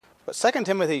But 2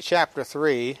 Timothy chapter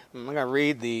 3, I'm going to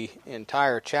read the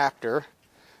entire chapter,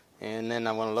 and then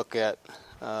I want to look at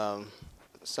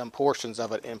some portions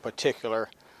of it in particular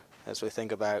as we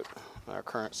think about our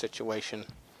current situation.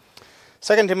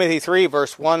 2 Timothy 3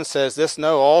 verse 1 says, "This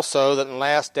know also, that in the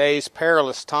last days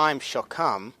perilous times shall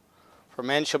come, for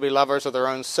men shall be lovers of their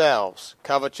own selves,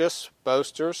 covetous,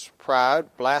 boasters,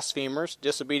 proud, blasphemers,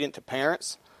 disobedient to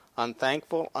parents,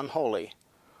 unthankful, unholy,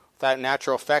 without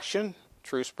natural affection,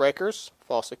 truce breakers,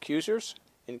 false accusers,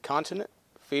 incontinent,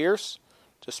 fierce,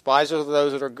 despisers of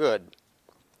those that are good,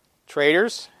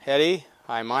 traitors, heady,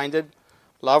 high-minded,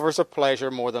 lovers of pleasure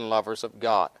more than lovers of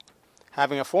God,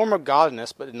 having a form of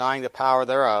godliness, but denying the power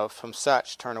thereof. From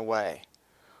such turn away.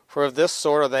 For of this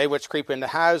sort are they which creep into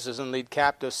houses, and lead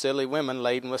captive silly women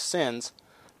laden with sins,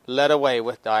 led away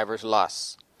with divers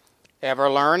lusts, ever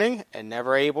learning, and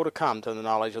never able to come to the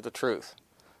knowledge of the truth.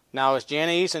 Now as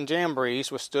Jannes and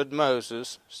Jambres withstood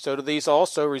Moses, so do these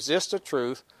also resist the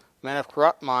truth. Men of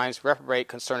corrupt minds reprobate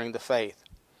concerning the faith.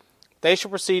 They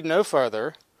shall proceed no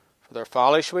further, for their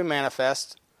folly shall be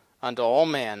manifest unto all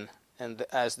men, and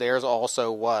as theirs also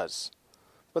was.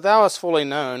 But thou hast fully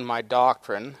known my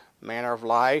doctrine, manner of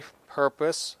life,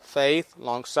 purpose, faith,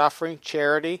 longsuffering,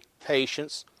 charity,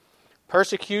 patience,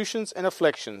 persecutions, and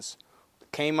afflictions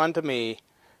that came unto me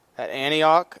at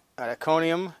Antioch, at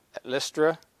Iconium, at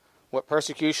Lystra, what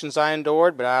persecutions I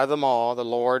endured, but out of them all the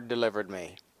Lord delivered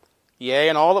me. Yea,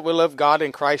 and all that will live God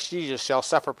in Christ Jesus shall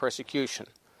suffer persecution.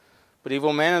 But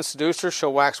evil men and seducers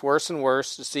shall wax worse and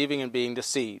worse, deceiving and being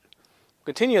deceived.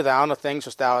 Continue thou in the things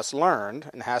which thou hast learned,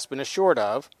 and hast been assured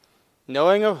of,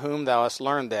 knowing of whom thou hast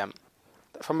learned them.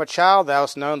 That from a child thou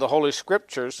hast known the Holy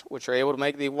Scriptures, which are able to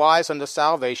make thee wise unto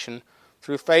salvation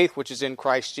through faith which is in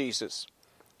Christ Jesus.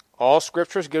 All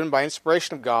Scripture is given by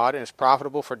inspiration of God, and is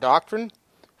profitable for doctrine,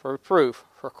 for reproof,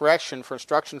 for correction, for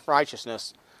instruction in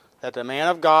righteousness, that the man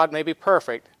of God may be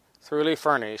perfect, thoroughly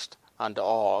furnished unto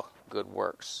all good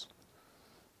works."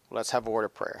 Let's have a word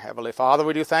of prayer. Heavenly Father,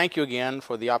 we do thank you again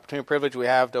for the opportunity and privilege we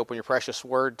have to open your precious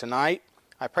word tonight.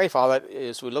 I pray, Father, that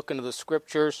as we look into the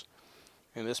Scriptures,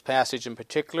 in this passage in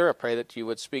particular, I pray that you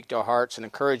would speak to our hearts and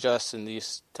encourage us in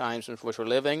these times in which we're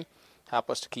living. Help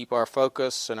us to keep our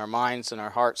focus and our minds and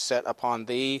our hearts set upon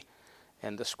Thee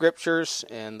and the Scriptures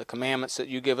and the commandments that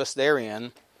you give us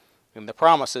therein, and the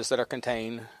promises that are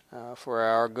contained for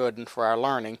our good and for our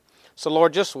learning. So,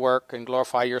 Lord, just work and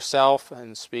glorify yourself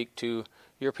and speak to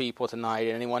your people tonight,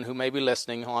 and anyone who may be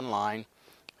listening online.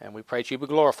 And we pray that you be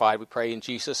glorified. We pray in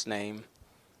Jesus' name.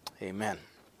 Amen.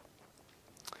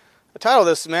 The title of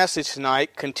this message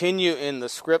tonight, Continue in the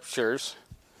Scriptures.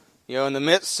 In the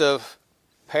midst of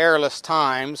perilous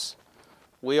times,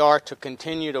 we are to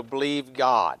continue to believe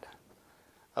God,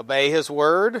 obey His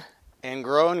Word, and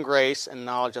grow in grace and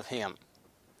knowledge of Him.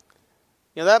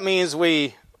 That means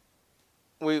we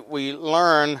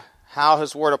learn how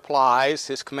His Word applies,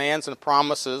 His commands and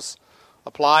promises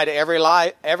apply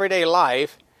to everyday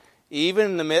life, even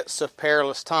in the midst of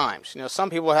perilous times. Some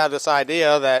people have this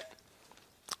idea that,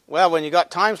 well, when you got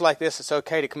times like this, it's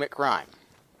okay to commit crime.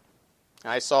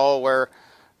 I saw where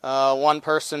one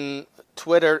person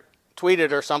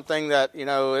tweeted or something that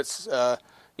it's thought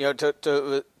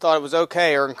it was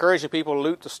okay, or encouraging people to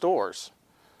loot the stores.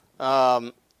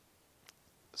 Some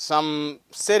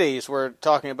cities were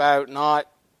talking about not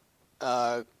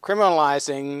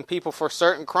criminalizing people for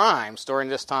certain crimes during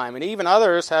this time, and even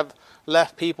others have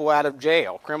left people out of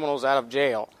jail, criminals out of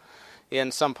jail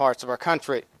in some parts of our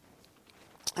country.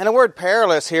 And the word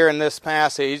perilous here in this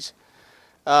passage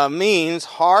means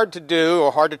hard to do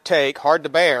or hard to take, hard to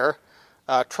bear,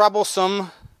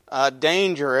 troublesome,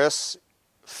 dangerous,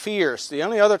 fierce. The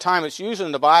only other time it's used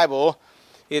in the Bible,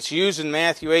 it's used in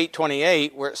Matthew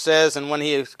 8:28, where it says, "And when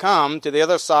he has come to the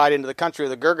other side into the country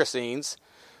of the Gergesenes,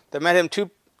 there met him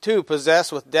two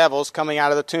possessed with devils coming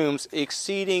out of the tombs,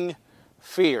 exceeding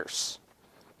fierce."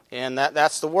 And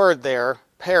that's the word there,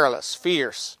 perilous,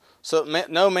 fierce. So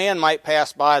no man might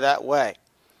pass by that way.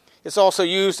 It's also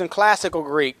used in classical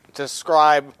Greek to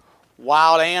describe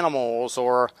wild animals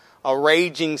or a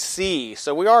raging sea.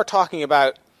 So we are talking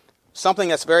about something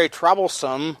that's very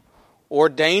troublesome or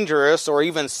dangerous or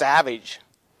even savage.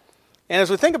 And as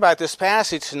we think about this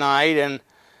passage tonight,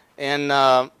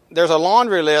 and there's a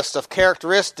laundry list of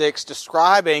characteristics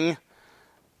describing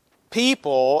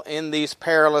people in these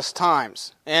perilous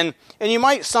times. And you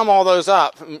might sum all those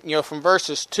up, from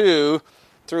verses 2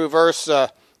 through verse 4,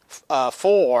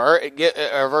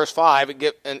 or verse 5,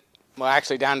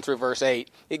 actually down through verse 8.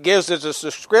 It gives us a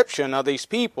description of these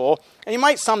people, and you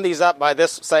might sum these up by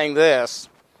saying this,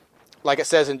 like it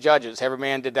says in Judges, every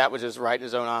man did that which is right in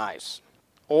his own eyes.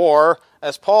 Or,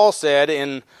 as Paul said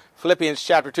in Philippians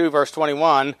chapter 2, verse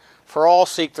 21, for all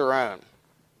seek their own.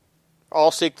 All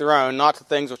seek their own, not the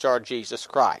things which are Jesus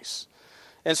Christ.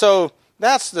 And so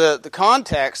that's the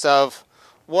context of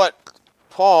what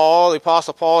Paul, the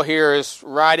Apostle Paul here, is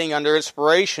writing under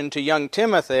inspiration to young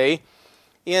Timothy.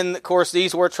 Of course,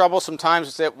 these were troublesome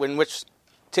times in which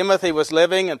Timothy was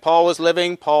living and Paul was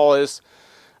living. Paul is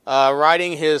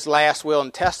writing his last will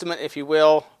and testament, if you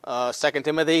will. 2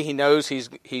 Timothy, he knows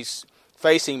he's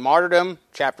facing martyrdom.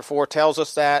 Chapter 4 tells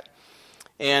us that.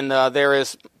 And there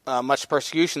is much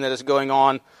persecution that is going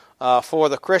on for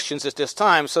the Christians at this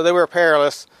time. So they were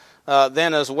perilous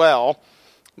then as well.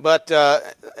 But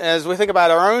as we think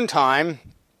about our own time,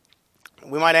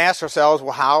 we might ask ourselves,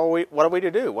 well, what are we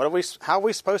to do? How are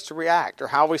we supposed to react, or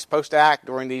how are we supposed to act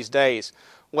during these days?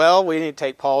 Well, we need to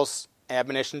take Paul's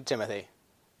admonition to Timothy.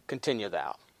 Continue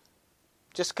thou.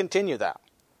 Just continue thou.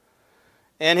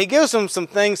 And he gives them some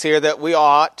things here that we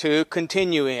ought to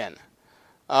continue in.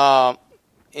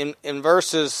 In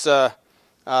verses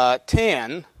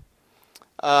 10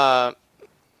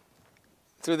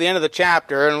 through the end of the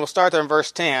chapter, and we'll start there in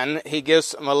verse 10, he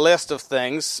gives them a list of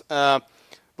things.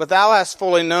 But thou hast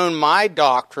fully known my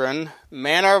doctrine,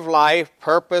 manner of life,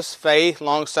 purpose, faith,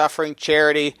 long-suffering,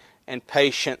 charity, and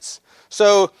patience.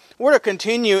 So we're to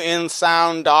continue in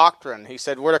sound doctrine. He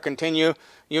said we're to continue.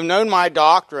 You've known my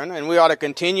doctrine, and we ought to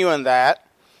continue in that.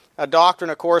 A doctrine,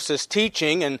 of course, is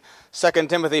teaching. In 2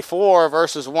 Timothy 4,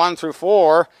 verses 1 through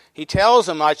 4, he tells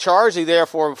them, I charge thee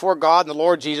therefore before God and the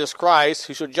Lord Jesus Christ,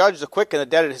 who shall judge the quick and the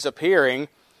dead at his appearing,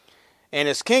 and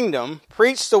his kingdom,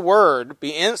 preach the word,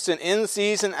 be instant in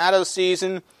season, out of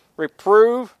season,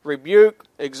 reprove, rebuke,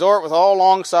 exhort with all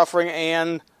longsuffering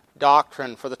and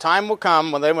doctrine. For the time will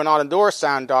come when they will not endure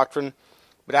sound doctrine,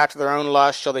 but after their own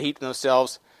lust shall they heap to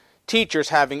themselves teachers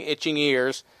having itching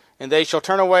ears, and they shall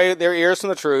turn away their ears from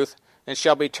the truth, and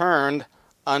shall be turned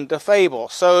unto fable.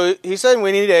 So he said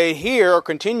we need to hear or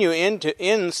continue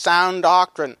in sound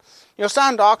doctrine. You know,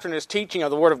 sound doctrine is teaching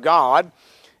of the Word of God,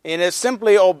 and it's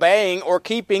simply obeying or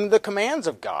keeping the commands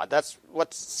of God. That's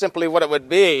simply what it would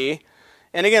be.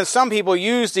 And again, some people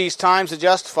use these times to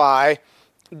justify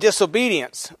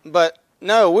disobedience. But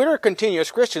no, we're to continue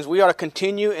as Christians. We ought to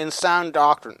continue in sound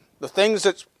doctrine. The things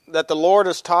that the Lord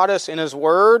has taught us in His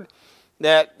Word,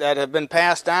 that have been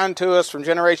passed down to us from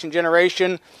generation to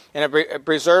generation and have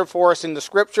preserved for us in the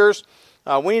Scriptures,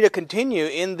 we need to continue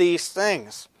in these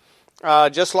things,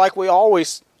 just like we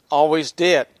always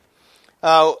did.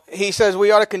 He says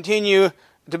we ought to continue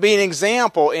to be an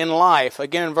example in life.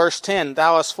 Again, in verse 10,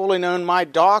 thou hast fully known my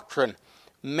doctrine,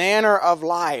 manner of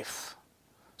life.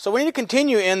 So we need to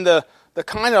continue in the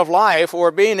kind of life, or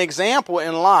be an example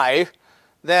in life,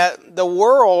 that the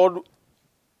world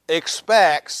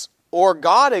expects, or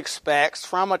God expects,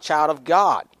 from a child of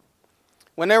God.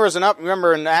 When there was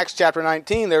remember in Acts chapter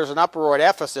 19, there was an uproar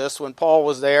at Ephesus when Paul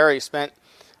was there. He spent,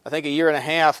 I think, a year and a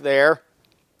half there.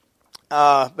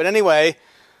 But anyway,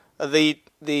 the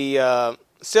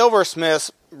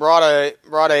silversmiths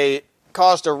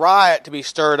caused a riot to be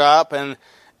stirred up, and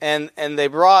they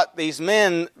brought these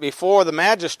men before the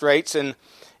magistrates. And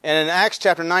in Acts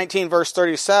chapter 19, verse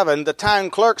 37, the town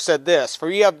clerk said this, for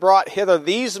ye have brought hither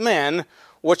these men,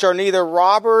 which are neither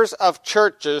robbers of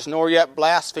churches, nor yet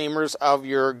blasphemers of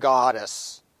your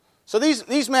goddess. So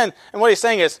these men, and what he's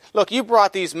saying is, look, you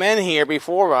brought these men here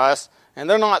before us, and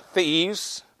they're not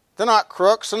thieves, they're not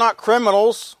crooks, they're not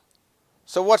criminals.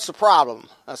 So what's the problem?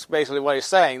 That's basically what he's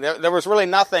saying. There was really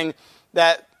nothing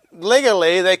that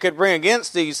legally they could bring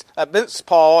against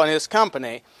Paul and his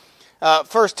company. 1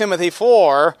 Timothy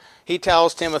 4, he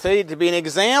tells Timothy to be an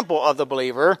example of the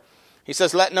believer. He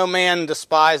says, let no man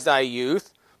despise thy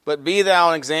youth, but be thou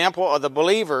an example of the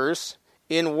believers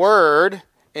in word,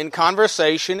 in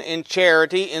conversation, in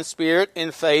charity, in spirit,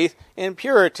 in faith, in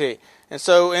purity. And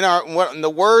so in the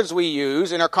words we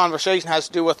use, in our conversation, has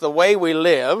to do with the way we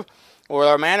live, or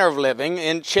our manner of living.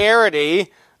 In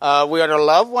charity, we are to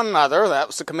love one another. That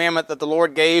was the commandment that the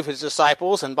Lord gave His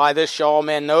disciples, and by this shall all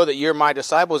men know that you're my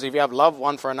disciples, if you have love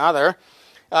one for another.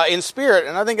 In spirit,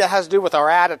 and I think that has to do with our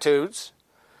attitudes.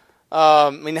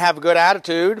 Have a good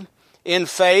attitude. In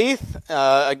faith,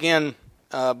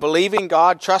 believing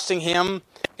God, trusting Him,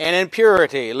 and in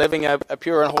purity, living a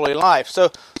pure and holy life.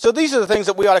 So these are the things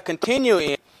that we ought to continue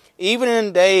in, even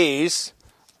in days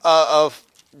of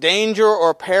danger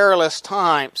or perilous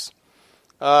times.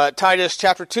 Titus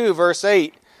chapter 2, verse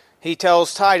 8, he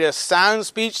tells Titus, sound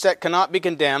speech that cannot be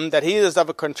condemned, that he that is of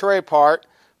a contrary part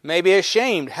may be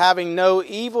ashamed, having no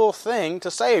evil thing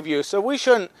to say of you. So we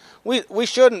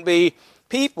shouldn't be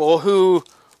people who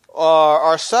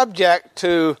are subject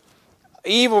to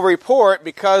evil report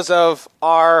because of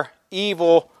our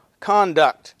evil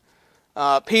conduct.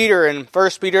 Peter in 1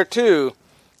 Peter 2,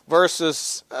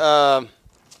 verses 11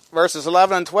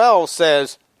 and 12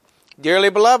 says, Dearly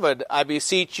beloved, I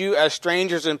beseech you, as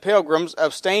strangers and pilgrims,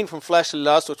 abstain from fleshly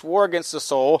lusts which war against the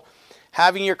soul,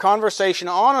 having your conversation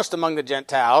honest among the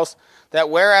Gentiles, that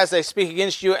whereas they speak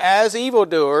against you as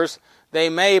evildoers, they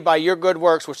may, by your good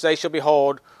works which they shall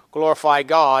behold, glorify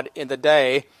God in the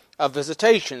day of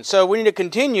visitation. So we need to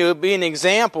continue being an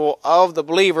example of the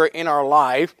believer in our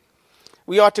life.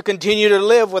 We ought to continue to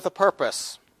live with a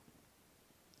purpose.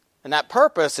 And that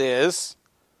purpose is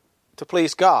to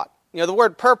please God. The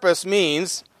word purpose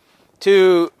means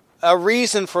to a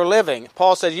reason for living.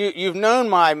 Paul says, you've known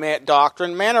my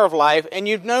doctrine, manner of life, and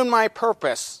you've known my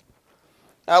purpose.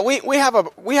 We have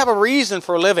a reason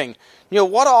for living.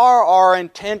 What are our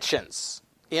intentions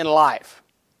in life?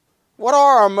 What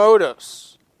are our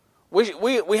motives?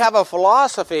 We have a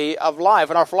philosophy of life,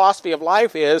 and our philosophy of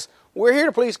life is we're here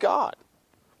to please God.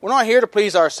 We're not here to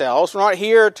please ourselves. We're not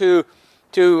here to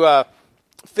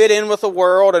fit in with the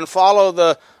world and follow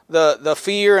the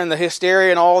fear and the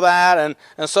hysteria and all that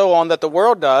and so on that the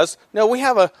world does. No, we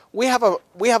have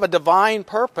a divine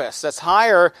purpose that's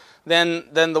higher than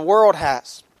the world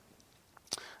has.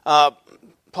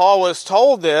 Paul was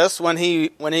told this when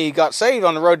he got saved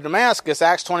on the road to Damascus,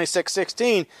 Acts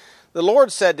 26:16. The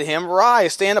Lord said to him,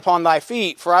 Rise, stand upon thy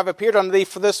feet, for I have appeared unto thee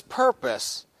for this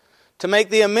purpose, to make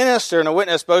thee a minister and a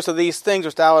witness both of these things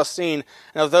which thou hast seen,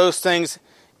 and of those things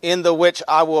in the which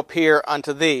I will appear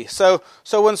unto thee. So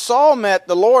when Saul met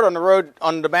the Lord on the road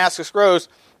on Damascus road,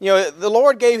 the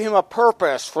Lord gave him a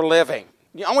purpose for living.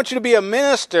 I want you to be a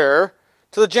minister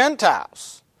to the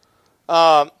Gentiles.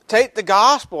 Take the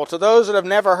gospel to those that have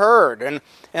never heard.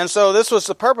 And so this was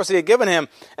the purpose he had given him.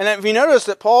 And if you notice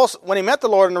that Paul, when he met the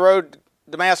Lord on the road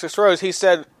Damascus road, he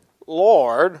said,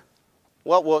 Lord,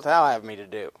 what wilt thou have me to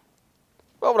do?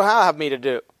 What wilt thou have me to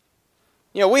do?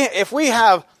 If we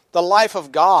have the life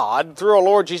of God through our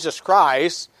Lord Jesus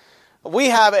Christ, we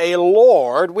have a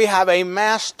Lord, we have a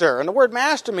master. And the word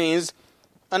master means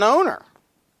an owner,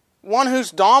 one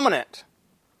who's dominant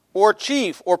or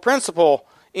chief or principal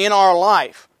in our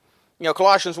life.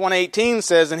 Colossians 1:18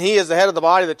 says, And he is the head of the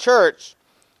body of the church,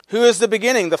 who is the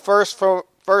beginning, the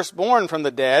firstborn from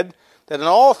the dead, that in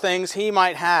all things he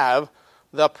might have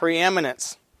the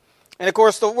preeminence. And of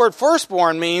course, the word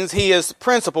firstborn means he is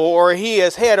principal, or he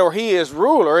is head, or he is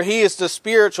ruler. He is the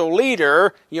spiritual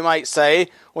leader, you might say,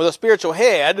 or the spiritual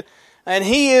head, and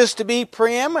he is to be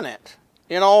preeminent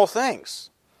in all things.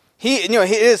 It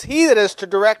is he that is to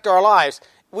direct our lives.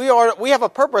 We have a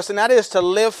purpose, and that is to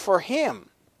live for him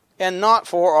and not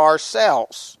for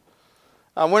ourselves.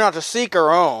 We're not to seek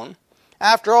our own.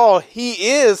 After all, he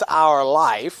is our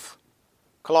life.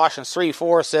 Colossians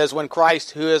 3:4 says, When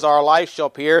Christ, who is our life, shall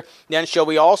appear, then shall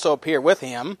we also appear with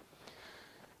him.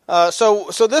 So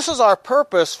this is our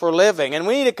purpose for living, and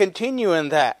we need to continue in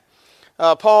that.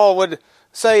 Paul would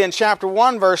say in chapter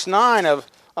 1, verse 9 of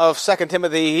 2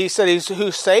 Timothy, he said,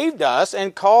 who saved us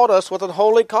and called us with a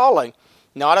holy calling,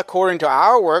 not according to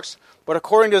our works, but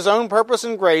according to his own purpose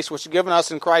and grace, which is given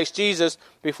us in Christ Jesus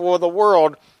before the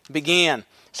world began.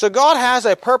 So God has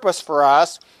a purpose for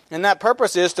us, and that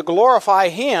purpose is to glorify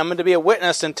him and to be a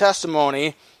witness and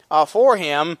testimony for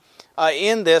him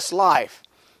in this life.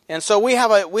 And so we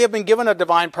have been given a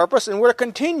divine purpose, and we're to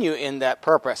continue in that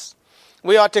purpose.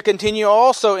 We ought to continue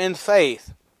also in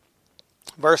faith.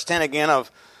 Verse 10 again of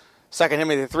 2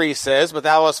 Timothy 3 says, But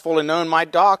thou hast fully known my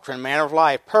doctrine, manner of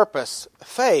life, purpose,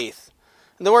 faith.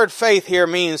 And the word faith here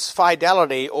means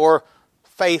fidelity or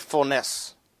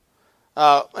faithfulness.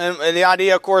 And the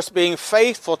idea, of course, being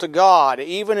faithful to God,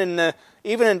 even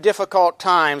in difficult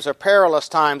times or perilous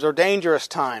times or dangerous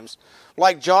times.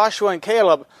 Like Joshua and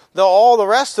Caleb, though all the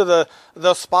rest of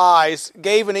the spies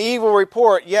gave an evil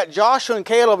report, yet Joshua and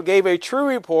Caleb gave a true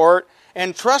report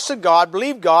and trusted God,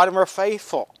 believed God, and were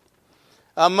faithful.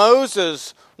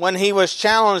 Moses, when he was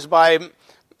challenged by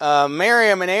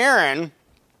Miriam and Aaron,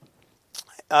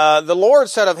 the Lord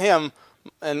said of him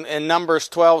in Numbers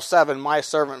 12:7, My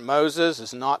servant Moses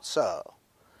is not so,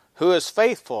 who is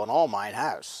faithful in all mine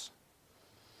house.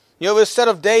 It was said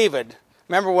of David.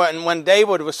 Remember when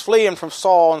David was fleeing from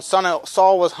Saul, and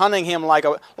Saul was hunting him like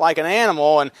an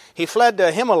animal, and he fled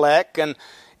to Ahimelech,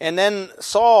 and then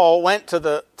Saul went to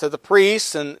the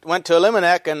priests and went to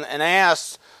Elimelech and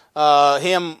asked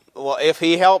him if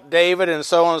he helped David and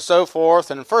so on and so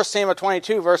forth. And in 1 Samuel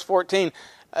 22, verse 14,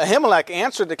 Ahimelech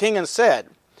answered the king and said,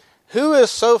 Who is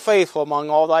so faithful among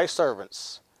all thy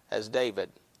servants as David,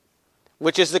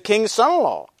 which is the king's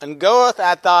son-in-law, and goeth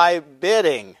at thy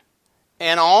bidding,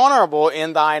 and honorable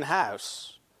in thine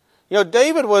house?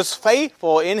 David was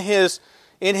faithful in his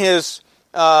in His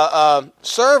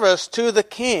service to the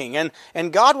King.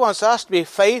 And God wants us to be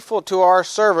faithful to our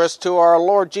service to our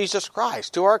Lord Jesus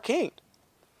Christ, to our King.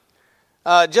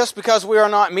 Just because we are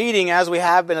not meeting as we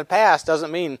have been in the past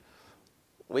doesn't mean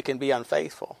we can be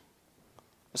unfaithful.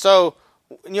 So,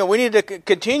 we need to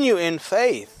continue in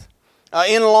faith,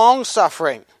 in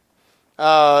long-suffering.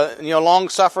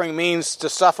 Long-suffering means to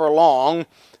suffer long.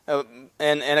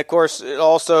 And of course, it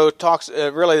also talks,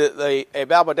 a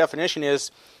Bible definition is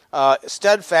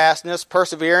steadfastness,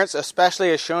 perseverance,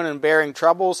 especially as shown in bearing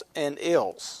troubles and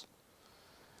ills.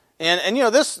 And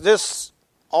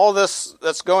all this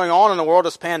that's going on in the world,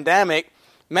 this pandemic,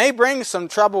 may bring some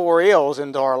trouble or ills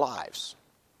into our lives.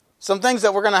 Some things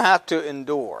that we're going to have to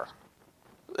endure.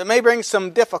 It may bring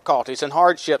some difficulties and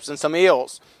hardships and some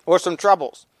ills or some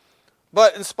troubles.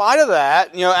 But in spite of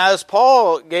that, as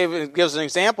Paul gives an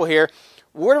example here,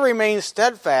 we're to remain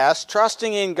steadfast,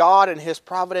 trusting in God and His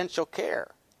providential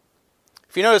care.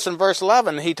 If you notice in verse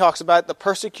 11, he talks about the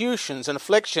persecutions and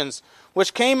afflictions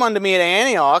which came unto me at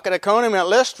Antioch, at Iconium, and at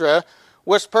Lystra,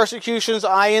 which persecutions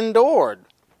I endured.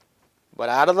 But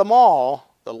out of them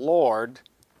all, the Lord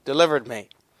delivered me.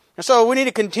 And so we need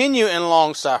to continue in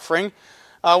long-suffering.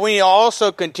 We need to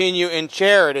also continue in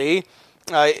charity.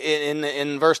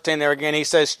 In verse 10 there again, he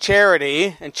says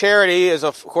charity. And charity is,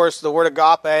 of course, the word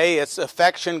agape. It's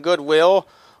affection, goodwill,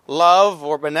 love,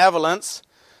 or benevolence.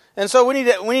 And so we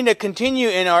need to continue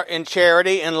in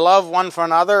charity and love one for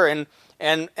another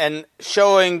and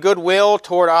showing goodwill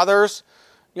toward others.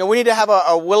 We need to have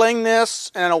a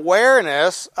willingness and an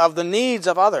awareness of the needs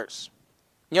of others.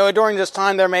 During this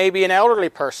time there may be an elderly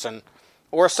person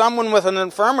or someone with an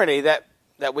infirmity that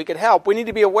we could help. We need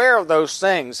to be aware of those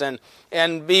things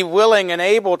and be willing and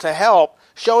able to help,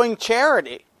 showing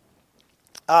charity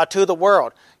to the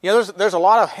world. There's a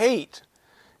lot of hate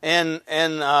and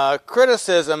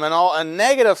criticism and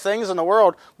negative things in the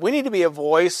world. We need to be a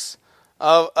voice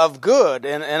of good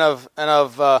and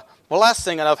of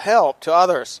blessing and of help to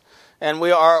others. And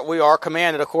we are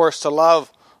commanded, of course, to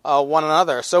love one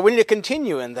another. So we need to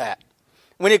continue in that.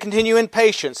 We need to continue in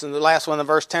patience. And the last one in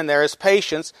verse 10 there is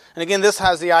patience. And again, this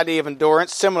has the idea of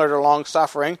endurance, similar to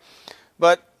long-suffering.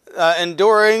 But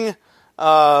enduring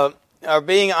or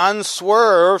being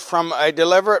unswerved from a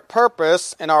deliberate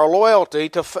purpose in our loyalty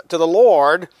to the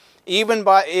Lord, even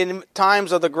in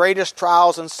times of the greatest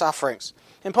trials and sufferings.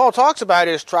 And Paul talks about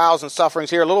his trials and sufferings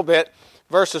here a little bit.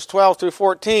 Verses 12 through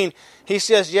 14, he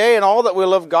says, Yea, and all that will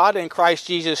live godly in Christ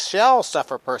Jesus shall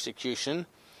suffer persecution.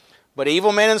 But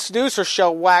evil men and seducers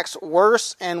shall wax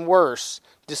worse and worse,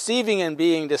 deceiving and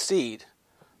being deceived.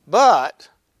 But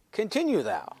continue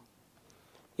thou.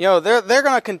 They're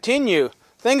going to continue.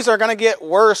 Things are going to get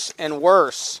worse and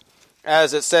worse,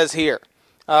 as it says here.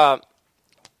 They're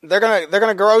going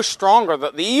to grow stronger.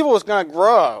 The evil is going to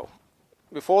grow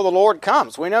before the Lord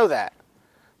comes. We know that.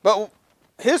 But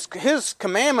His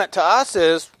commandment to us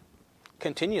is,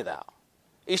 continue thou.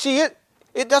 You see,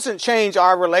 it doesn't change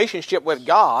our relationship with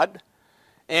God,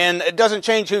 and it doesn't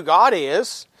change who God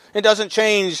is. It doesn't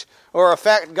change or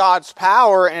affect God's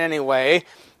power in any way.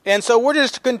 And so we're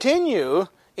just to continue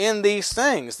in these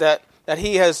things that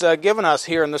He has given us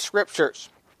here in the Scriptures.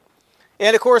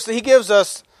 And of course, He gives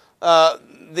us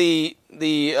the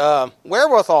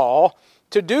wherewithal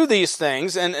to do these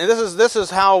things, and this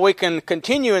is how we can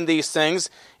continue in these things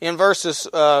in verses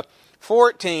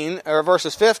 14 or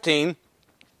verses 15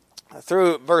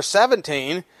 through verse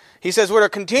 17. He says we ought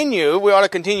to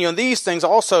continue in these things,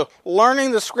 also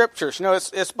learning the Scriptures.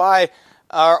 It's by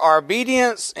our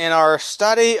obedience and our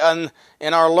study and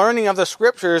our learning of the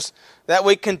Scriptures that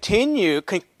we can continue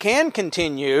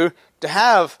to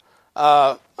have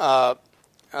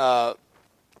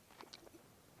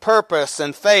purpose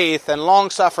and faith and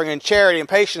long-suffering and charity and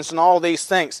patience and all these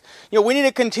things. We need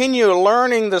to continue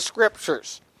learning the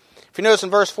Scriptures. If you notice in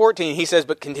verse 14, he says,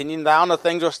 But continue thou in the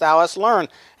things which thou hast learned,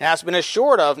 and hast been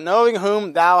assured of, knowing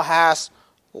whom thou hast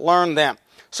learned them.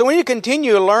 So we need to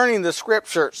continue learning the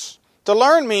Scriptures. To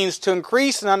learn means to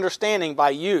increase in understanding by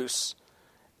use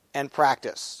and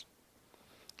practice.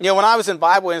 When I was in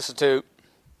Bible Institute,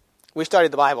 we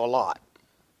studied the Bible a lot.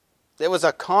 It was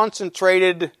a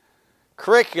concentrated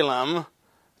curriculum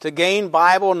to gain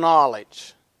Bible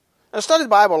knowledge. I studied the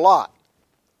Bible a lot.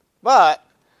 But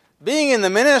being in the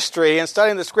ministry and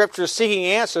studying the Scriptures, seeking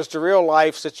answers to real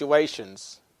life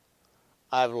situations,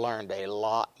 I've learned a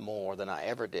lot more than I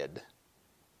ever did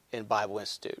in Bible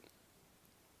Institute.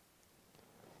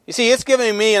 You see, it's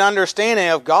giving me an understanding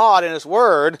of God and His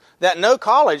Word that no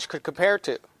college could compare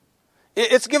to.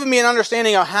 It's given me an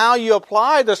understanding of how you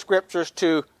apply the Scriptures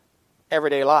to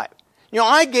everyday life.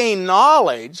 I gain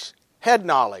knowledge, head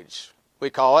knowledge, we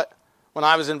call it, when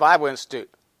I was in Bible Institute.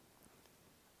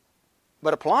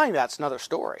 But applying that's another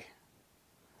story.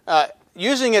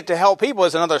 Using it to help people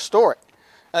is another story.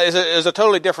 Is a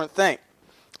totally different thing.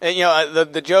 And,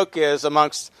 the joke is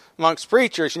amongst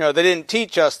preachers, they didn't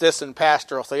teach us this in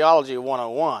Pastoral Theology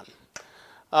 101.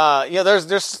 There's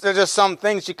just some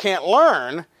things you can't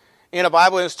learn in a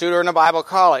Bible Institute or in a Bible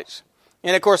college.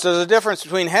 And of course, there's a difference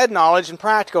between head knowledge and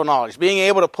practical knowledge, being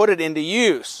able to put it into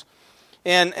use.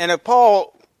 And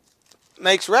Paul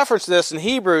makes reference to this in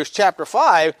Hebrews chapter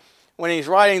 5 when he's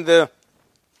writing the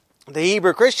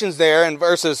Hebrew Christians there in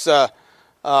verses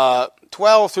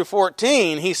 12 through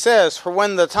 14. He says, "For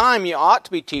when the time ye ought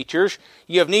to be teachers,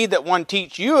 ye have need that one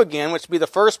teach you again, which be the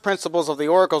first principles of the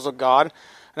oracles of God,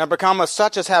 and are become as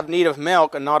such as have need of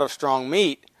milk and not of strong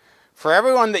meat. For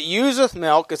everyone that useth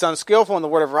milk is unskillful in the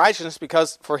word of righteousness,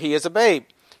 for he is a babe.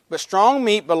 But strong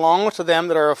meat belongeth to them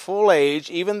that are of full age,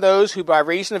 even those who by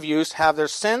reason of use have their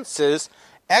senses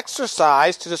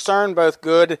exercised to discern both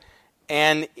good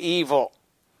and evil."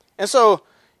 And so,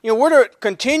 we're to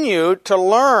continue to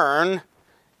learn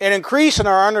and increase in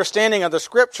our understanding of the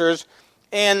Scriptures,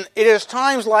 and it is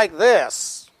times like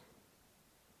this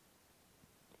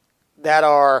that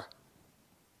are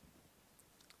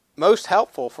most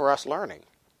helpful for us learning.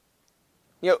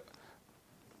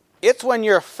 It's when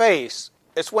you're faced,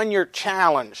 it's when you're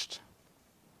challenged.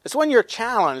 It's when you're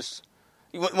challenged,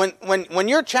 when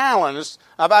you're challenged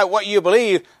about what you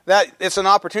believe, that it's an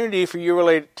opportunity for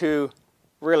you to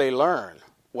really learn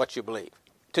what you believe,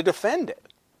 to defend it.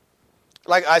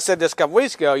 Like I said this a couple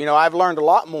weeks ago, I've learned a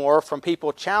lot more from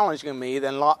people challenging me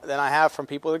than I have from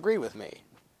people that agree with me.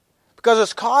 Because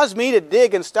it's caused me to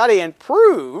dig and study and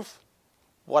prove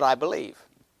what I believe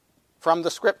from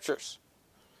the Scriptures.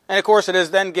 And of course, it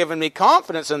has then given me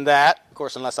confidence in that, of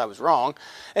course, unless I was wrong,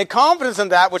 and confidence in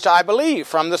that which I believe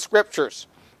from the Scriptures.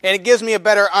 And it gives me a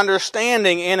better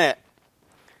understanding in it.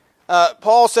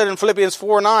 Paul said in Philippians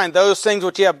 4:9, "Those things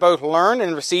which ye have both learned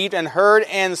and received and heard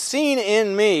and seen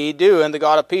in me, do, and the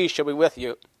God of peace shall be with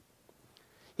you."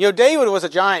 David was a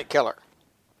giant killer.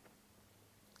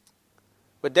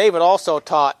 But David also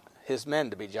taught his men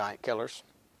to be giant killers.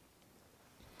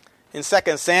 In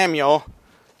 2 Samuel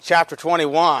chapter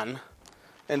 21,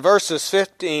 in verses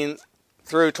 15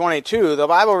 through 22, the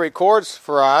Bible records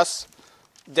for us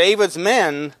David's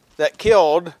men that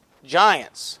killed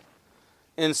giants.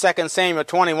 In 2 Samuel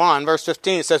 21, verse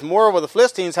 15, it says, "Moreover, the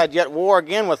Philistines had yet war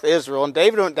again with Israel, and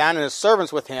David went down and his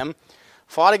servants with him,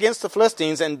 fought against the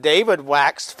Philistines, and David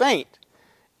waxed faint.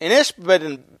 And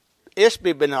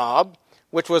Ishbi-benob,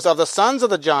 which was of the sons of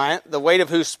the giant, the weight of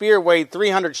whose spear weighed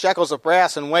 300 shekels of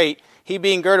brass in weight, he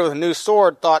being girded with a new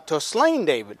sword, thought to have slain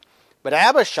David. But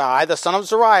Abishai, the son of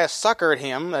Zeruiah, succored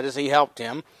him," that is, he helped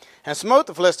him, "and smote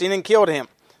the Philistine and killed him.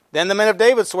 Then the men of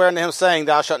David sware unto him, saying,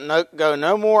 Thou shalt go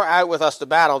no more out with us to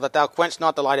battle, that thou quench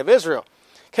not the light of Israel.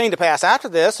 Came to pass after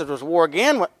this, there was war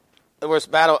again. There was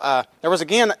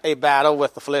again a battle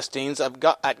with the Philistines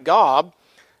at Gob.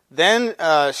 Then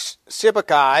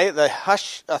Sibbecai the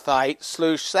Hushathite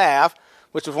slew Saph,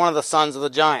 which was one of the sons of the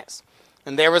giants.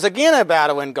 And there was again a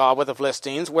battle in Gob with the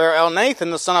Philistines, where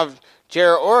Elnathan the son of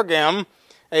Jerorgam,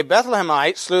 a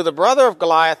Bethlehemite, slew the brother of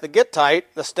Goliath the Gittite,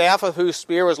 the staff of whose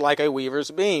spear was like a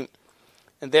weaver's beam.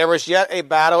 And there was yet a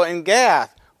battle in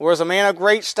Gath, where was a man of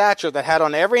great stature, that had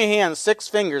on every hand 6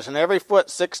 fingers, and every foot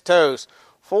 6 toes,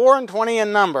 24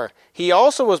 in number. He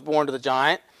also was born to the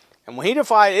giant. And when he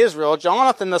defied Israel,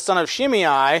 Jonathan the son of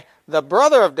Shimei, the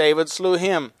brother of David, slew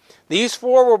him. These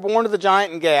 4 were born to the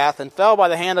giant in Gath, and fell by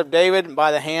the hand of David and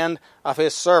by the hand of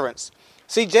his servants.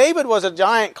 See, David was a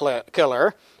giant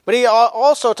killer, but he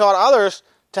also taught others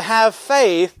to have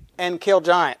faith and kill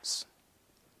giants.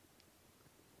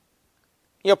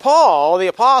 Paul, the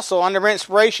apostle, under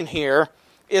inspiration here,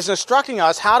 is instructing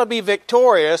us how to be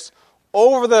victorious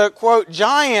over the, quote,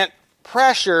 giant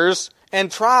pressures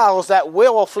and trials that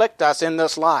will afflict us in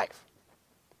this life.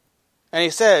 And he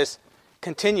says,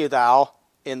 continue thou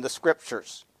in the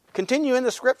Scriptures. Continue in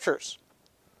the Scriptures.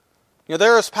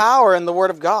 There is power in the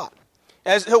Word of God.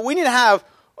 As we need to have,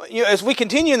 as we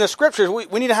continue in the Scriptures,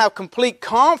 we need to have complete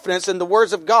confidence in the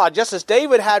words of God, just as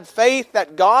David had faith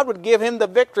that God would give him the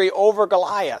victory over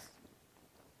Goliath.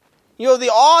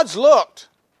 The odds looked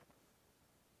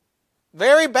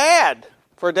very bad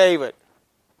for David.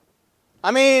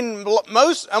 I mean,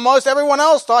 almost everyone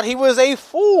else thought he was a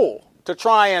fool to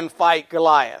try and fight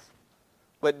Goliath.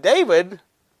 But David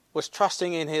was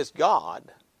trusting in his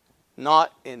God,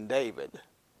 not in David.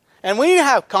 And we need to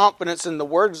have confidence in the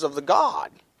words of the God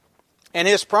and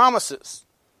His promises.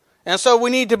 And so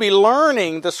we need to be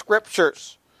learning the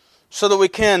Scriptures so that we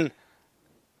can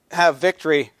have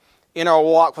victory in our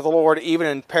walk with the Lord, even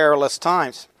in perilous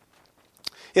times.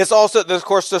 It's also, of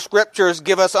course, the Scriptures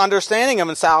give us understanding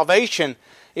of salvation.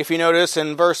 If you notice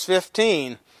in verse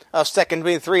 15 of 2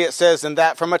 Timothy 3, it says, "And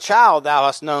that from a child thou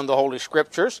hast known the Holy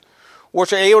Scriptures,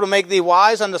 which are able to make thee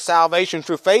wise unto salvation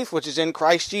through faith, which is in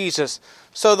Christ Jesus."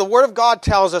 So the Word of God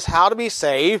tells us how to be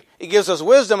saved. It gives us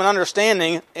wisdom and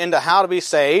understanding into how to be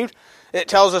saved. It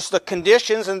tells us the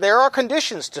conditions, and there are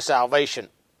conditions to salvation.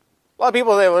 A lot of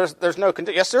people say, there's no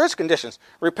conditions. Yes, there is conditions.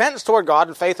 Repentance toward God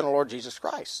and faith in the Lord Jesus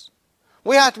Christ.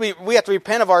 We have to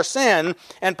repent of our sin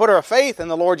and put our faith in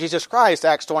the Lord Jesus Christ,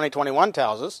 Acts 20:21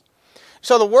 tells us.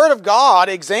 So the Word of God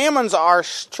examines our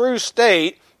true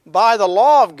state by the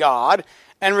law of God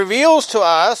and reveals to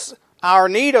us our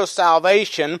need of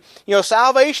salvation. You know,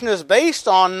 salvation is based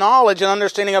on knowledge and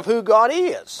understanding of who God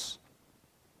is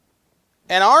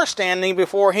and our standing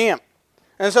before Him.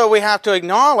 And so we have to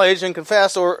acknowledge and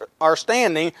confess our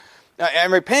standing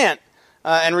and repent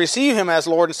and receive Him as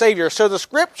Lord and Savior. So the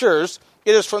Scriptures,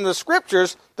 it is from the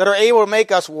Scriptures that are able to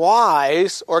make us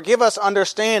wise or give us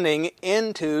understanding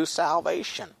into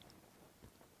salvation.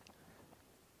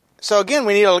 So again,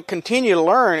 we need to continue to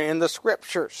learn in the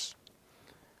Scriptures.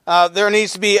 There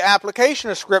needs to be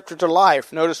application of Scripture to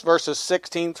life. Notice verses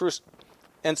 16 through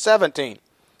and 17.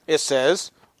 It says,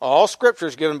 "All Scripture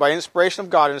is given by inspiration of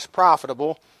God and is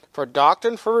profitable for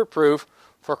doctrine, for reproof,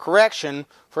 for correction,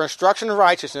 for instruction in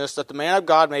righteousness, that the man of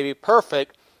God may be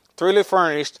perfect, thoroughly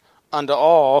furnished unto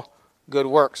all good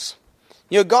works."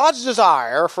 You know, God's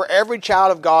desire for every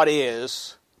child of God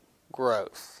is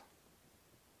growth.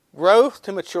 Growth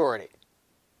to maturity.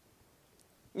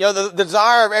 You know, the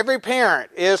desire of every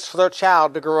parent is for their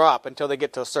child to grow up until they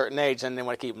get to a certain age, and they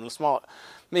want to keep them small.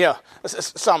 You know,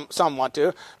 some want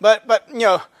to, but you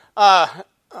know,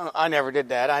 I never did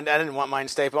that. I didn't want mine to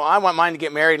stay. I want mine to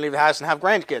get married and leave the house and have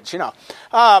grandkids. You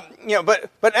know, but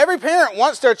every parent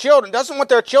wants their children, doesn't want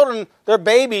their children, their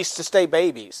babies, to stay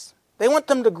babies. They want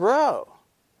them to grow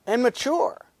and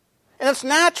mature, and it's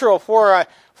natural for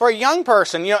a young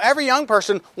person. You know, every young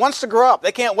person wants to grow up.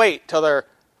 They can't wait till they're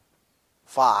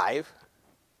 5,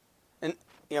 and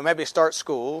you know, maybe start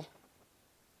school.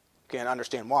 Can't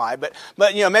understand why, but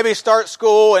you know, maybe start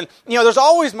school, and you know, there's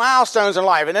always milestones in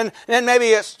life, and then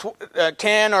maybe it's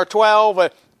 10 or 12.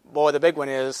 Boy, the big one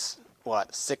is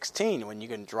what, 16, when you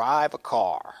can drive a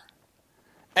car,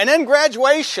 and then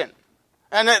graduation,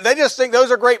 and they just think those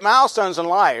are great milestones in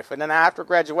life. And then after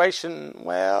graduation,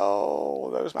 well,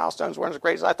 those milestones weren't as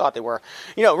great as I thought they were.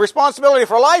 You know, responsibility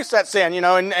for life sets in. You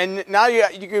know, and now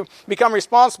you become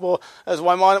responsible, as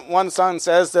one son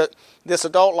says, that this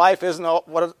adult life isn't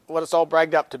what it's all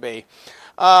bragged up to be.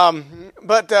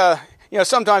 But you know,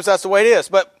 sometimes that's the way it is.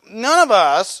 But none of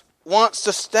us wants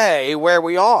to stay where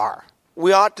we are.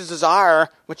 We ought to desire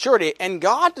maturity, and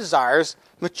God desires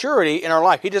maturity in our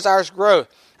life. He desires growth.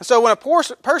 And so when a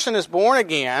person is born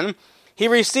again, he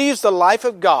receives the life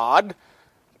of God.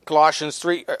 Colossians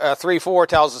 3:4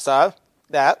 tells us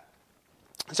that.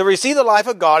 So we receive the life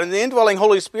of God and the indwelling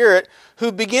Holy Spirit,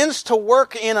 who begins to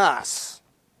work in us.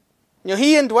 You know,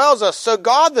 He indwells us. So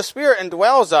God the Spirit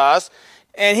indwells us,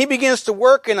 and He begins to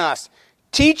work in us,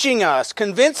 teaching us,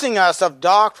 convincing us of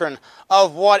doctrine,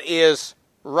 of what is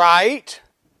right.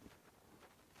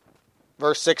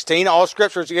 Verse 16, all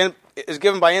Scripture is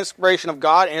given by inspiration of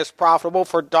God and is profitable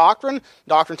for doctrine.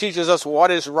 Doctrine teaches us what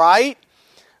is right.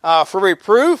 For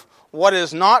reproof, what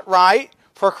is not right.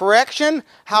 For correction,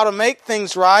 how to make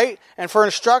things right. And for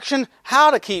instruction, how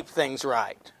to keep things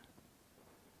right.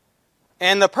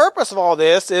 And the purpose of all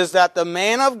this is that the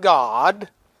man of God,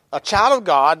 a child of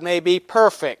God, may be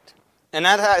perfect. And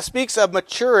that speaks of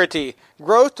maturity,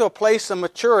 growth to a place of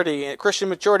maturity, Christian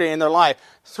maturity in their life,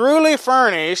 thoroughly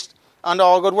furnished unto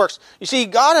all good works. You see,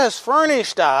 God has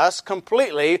furnished us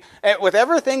completely with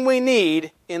everything we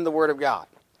need in the Word of God.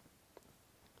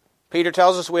 Peter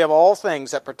tells us we have all things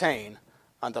that pertain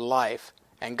unto life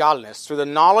and godliness through the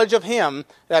knowledge of Him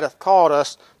that hath called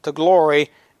us to glory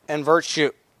and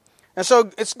virtue. And so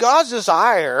it's God's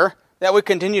desire that we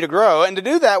continue to grow, and to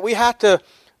do that we have to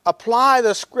apply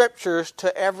the Scriptures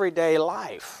to everyday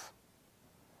life.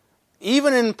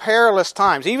 Even in perilous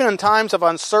times, even in times of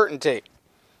uncertainty.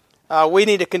 We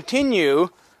need to continue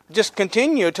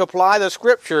to apply the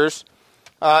Scriptures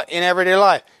in everyday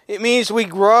life. It means we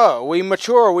grow, we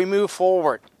mature, we move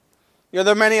forward. You know,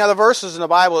 there are many other verses in the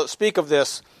Bible that speak of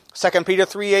this. 2 Peter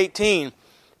 3:18,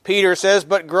 Peter says,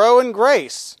 "But grow in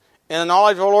grace, in the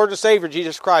knowledge of our Lord and Savior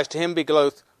Jesus Christ. To Him be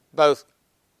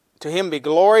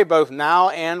glory both now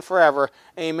and forever.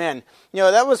 Amen." You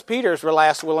know, that was Peter's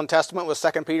last will and testament, was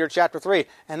 2 Peter chapter 3,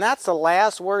 and that's the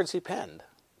last words he penned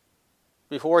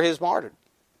before his martyrdom.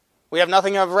 We have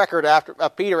nothing of record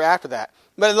of Peter after that.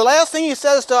 But the last thing he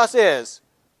says to us is,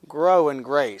 grow in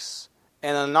grace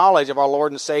and in the knowledge of our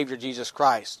Lord and Savior Jesus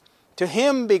Christ. To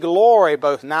him be glory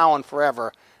both now and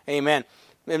forever. Amen.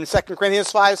 In 2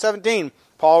 Corinthians 5:17,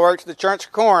 Paul wrote to the church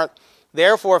of Corinth,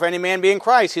 therefore, if any man be in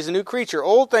Christ, he is a new creature.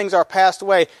 Old things are passed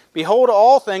away. Behold,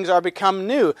 all things are become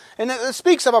new. And it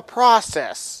speaks of a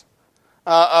process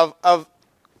of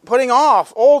putting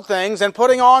off old things and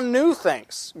putting on new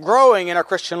things, growing in our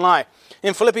Christian life.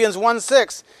 In Philippians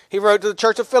 1:6, he wrote to the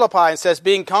church of Philippi and says,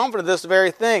 being confident of this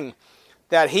very thing,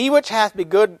 that he which hath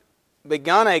begun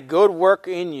a good work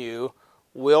in you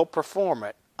will perform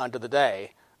it unto the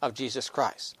day of Jesus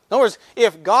Christ. In other words,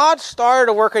 if God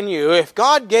started a work in you, if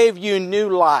God gave you new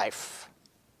life,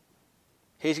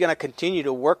 he's going to continue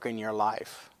to work in your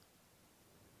life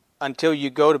until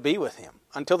you go to be with him,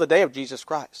 until the day of Jesus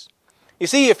Christ. You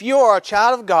see, if you are a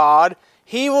child of God,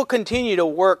 he will continue to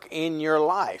work in your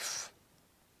life.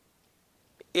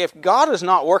 If God is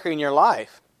not working in your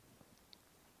life,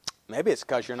 maybe it's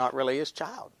because you're not really his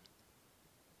child.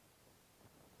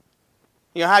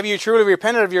 Have you truly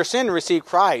repented of your sin and received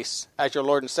Christ as your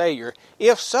Lord and Savior?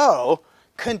 If so,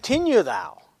 continue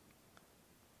thou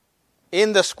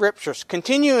in the Scriptures.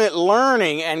 Continue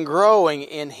learning and growing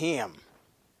in him.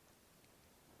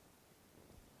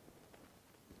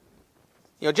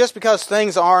 Just because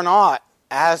things are not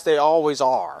as they always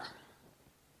are,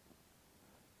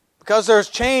 because there's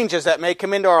changes that may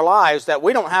come into our lives that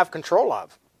we don't have control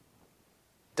of,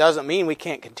 doesn't mean we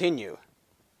can't continue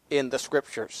in the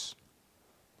Scriptures.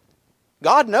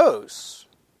 God knows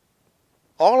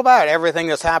all about everything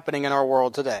that's happening in our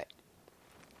world today.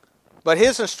 But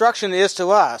his instruction is to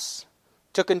us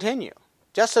to continue.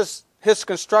 Just as his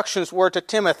instructions were to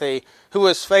Timothy, who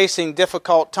was facing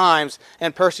difficult times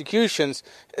and persecutions,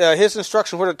 his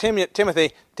instructions were to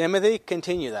Timothy, Timothy,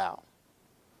 continue thou.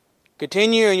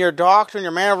 Continue in your doctrine,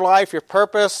 your manner of life, your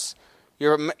purpose,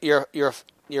 your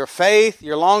faith,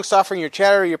 your long-suffering, your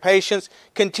charity, your patience.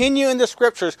 Continue in the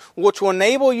Scriptures, which will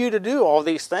enable you to do all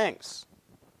these things.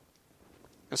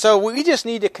 And so we just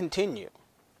need to continue.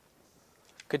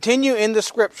 Continue in the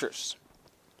Scriptures,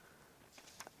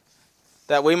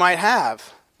 that we might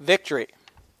have victory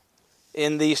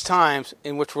in these times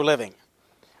in which we're living.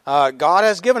 God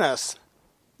has given us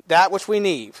that which we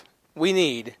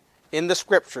need in the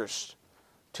Scriptures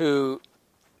to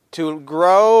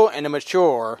grow and to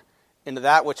mature into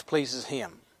that which pleases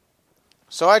him.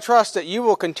 So I trust that you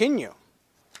will continue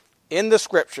in the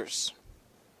Scriptures.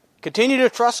 Continue to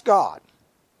trust God.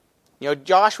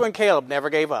 Joshua and Caleb never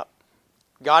gave up.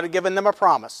 God had given them a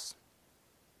promise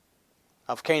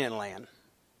of Canaan land.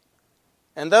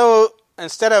 And though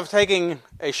instead of taking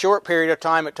a short period of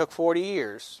time, it took 40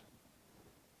 years,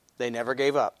 they never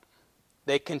gave up.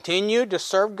 They continued to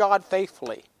serve God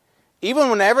faithfully, even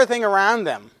when everything around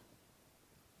them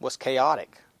was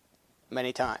chaotic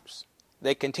many times.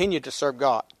 They continued to serve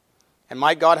God. And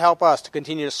might God help us to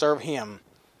continue to serve him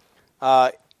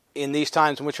in these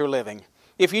times in which we're living.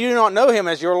 If you do not know him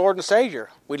as your Lord and Savior,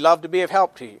 we'd love to be of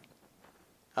help to you.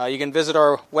 You can visit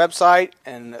our website,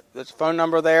 and there's a phone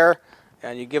number there,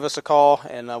 and you give us a call,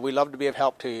 and we'd love to be of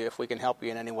help to you if we can help you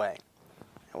in any way.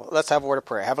 Well, let's have a word of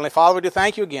prayer. Heavenly Father, we do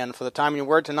thank you again for the time in your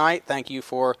word tonight. Thank you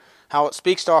for how it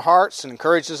speaks to our hearts and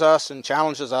encourages us and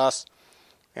challenges us.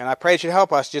 And I pray that you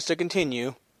help us just to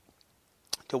continue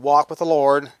to walk with the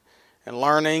Lord and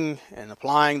learning and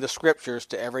applying the Scriptures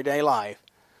to everyday life,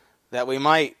 that we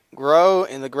might grow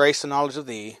in the grace and knowledge of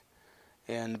thee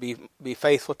and be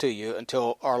faithful to you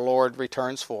until our Lord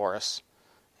returns for us.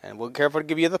 And we'll be careful to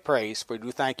give you the praise, for we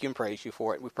do thank you and praise you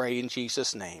for it. We pray in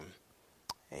Jesus' name.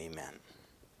 Amen.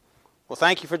 Well,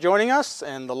 thank you for joining us,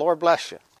 and the Lord bless you.